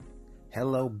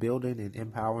Hello, building and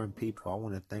empowering people. I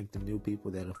want to thank the new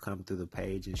people that have come through the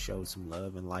page and showed some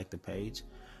love and liked the page.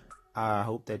 I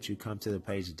hope that you come to the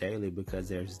page daily because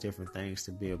there's different things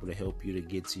to be able to help you to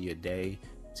get to your day,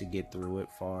 to get through it,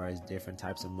 far as different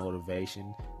types of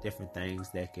motivation, different things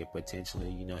that could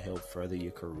potentially, help further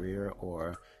your career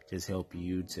or just help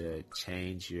you to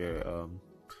change your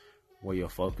where your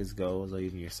focus goes, or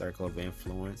even your circle of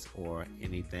influence, or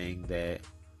anything that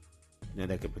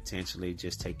that could potentially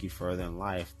just take you further in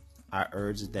life. I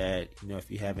urge that, if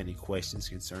you have any questions,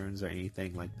 concerns, or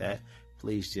anything like that,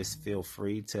 please just feel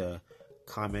free to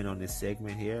comment on this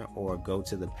segment here, or go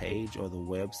to the page or the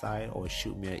website, or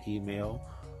shoot me an email,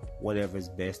 whatever is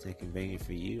best and convenient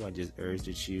for you. I just urge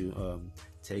that you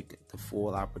take the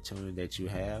full opportunity that you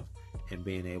have and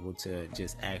being able to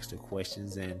just ask the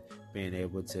questions and being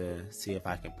able to see if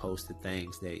I can post the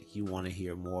things that you want to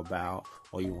hear more about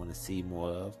or you want to see more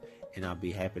of. And I'll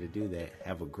be happy to do that.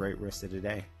 Have a great rest of the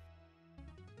day.